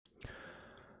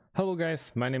Hello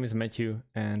guys, my name is Matthew,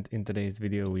 and in today's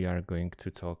video we are going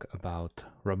to talk about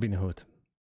Robinhood,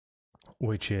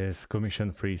 which is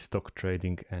commission-free stock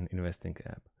trading and investing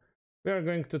app. We are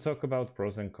going to talk about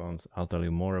pros and cons. I'll tell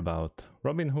you more about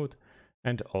Robinhood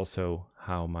and also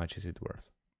how much is it worth.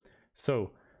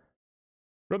 So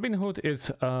Robinhood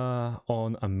is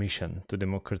on a mission to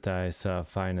democratize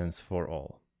finance for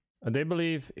all. They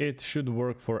believe it should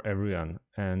work for everyone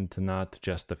and not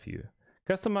just a few.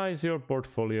 Customize your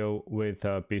portfolio with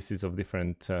pieces of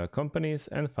different companies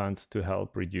and funds to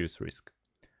help reduce risk.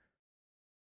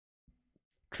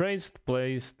 Trades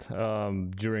placed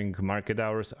during market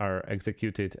hours are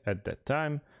executed at that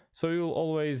time, so you'll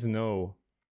always know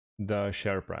the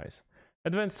share price.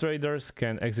 Advanced traders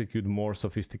can execute more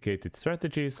sophisticated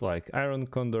strategies like iron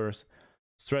condors,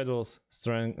 straddles,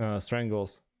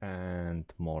 strangles, and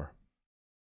more.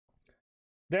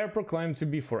 They are proclaimed to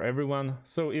be for everyone,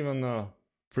 so even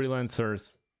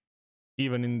freelancers,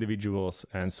 even individuals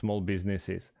and small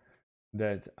businesses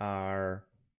that are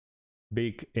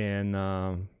big in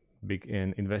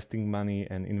investing money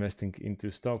and investing into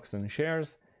stocks and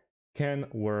shares can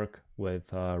work with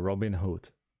Robinhood.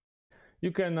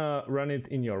 You can run it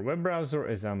in your web browser,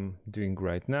 as I'm doing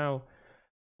right now,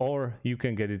 or you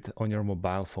can get it on your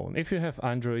mobile phone. If you have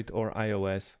Android or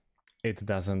iOS, it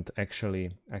doesn't actually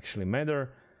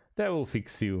matter. That will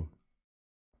fix you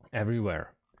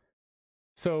everywhere.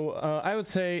 So I would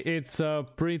say it's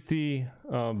pretty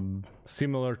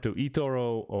similar to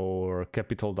eToro or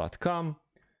Capital.com.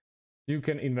 You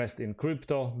can invest in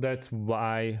crypto. That's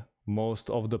why most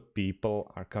of the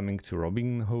people are coming to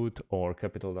Robinhood or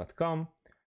Capital.com.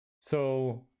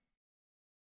 So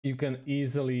you can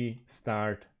easily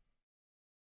start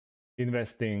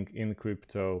investing in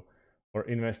crypto or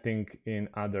investing in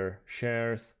other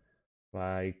shares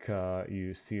like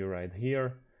you see right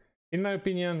here. In my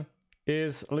opinion,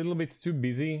 is a little bit too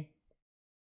busy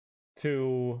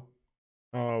to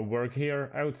work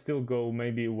here. I would still go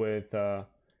maybe with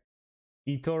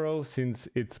eToro since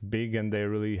it's big and they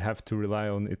really have to rely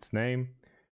on its name.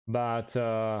 But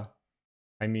I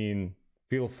mean,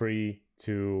 feel free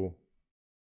to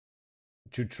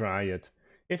try it.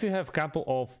 If you have a couple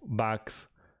of bucks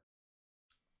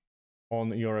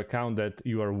on your account that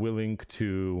you are willing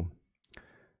to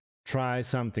try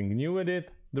something new with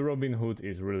it, the Robinhood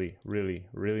is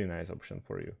really nice option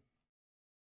for you.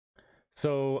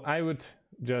 So I would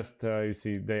just, you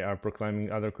see, they are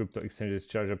proclaiming other crypto exchanges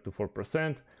charge up to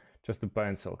 4% just to buy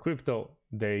and sell crypto.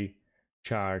 They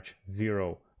charge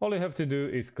 0. All you have to do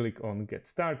is click on get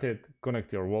started,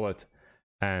 connect your wallet,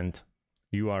 and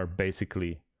you are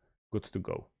basically good to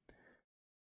go.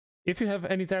 If you have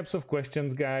any types of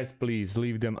questions, guys, please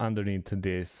leave them underneath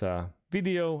this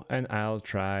video and I'll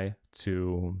try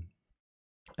to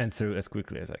answer as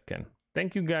quickly as I can.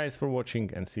 Thank you guys for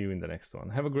watching and see you in the next one.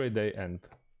 Have a great day and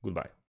goodbye.